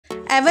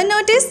Ever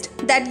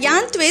noticed that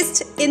yarn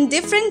twists in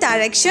different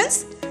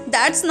directions?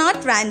 That's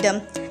not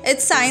random,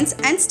 it's science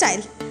and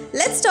style.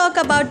 Let's talk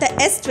about the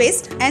S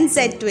twist and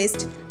Z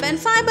twist. When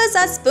fibers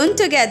are spun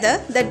together,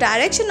 the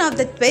direction of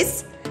the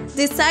twist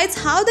decides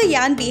how the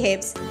yarn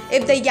behaves.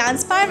 If the yarn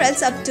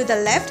spirals up to the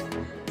left,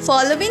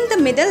 following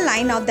the middle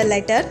line of the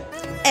letter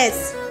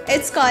S,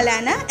 it's called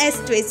an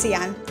S twist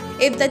yarn.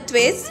 If the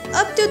twist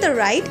up to the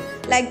right,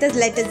 like the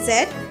letter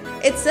Z,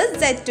 it's a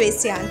Z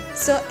twist yarn.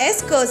 So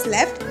S goes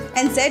left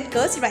and Z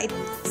goes right.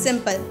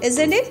 Simple,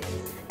 isn't it?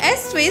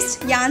 S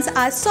twist yarns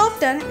are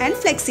softer and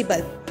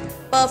flexible,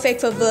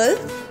 perfect for wool,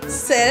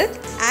 silk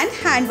and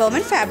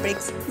hand-woven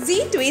fabrics.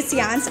 Z twist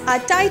yarns are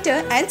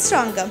tighter and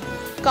stronger,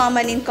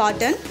 common in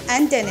cotton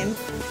and denim.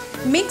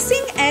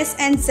 Mixing S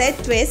and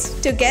Z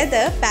twist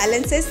together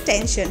balances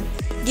tension,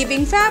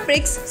 giving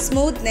fabrics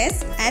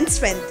smoothness and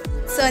strength.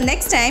 So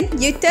next time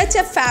you touch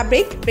a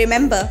fabric,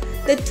 remember,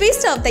 the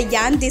twist of the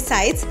yarn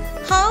decides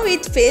how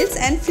it feels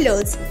and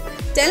flows.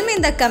 Tell me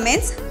in the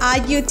comments, are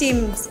you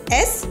team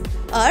S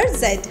or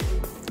Z?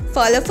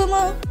 Follow for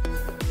more.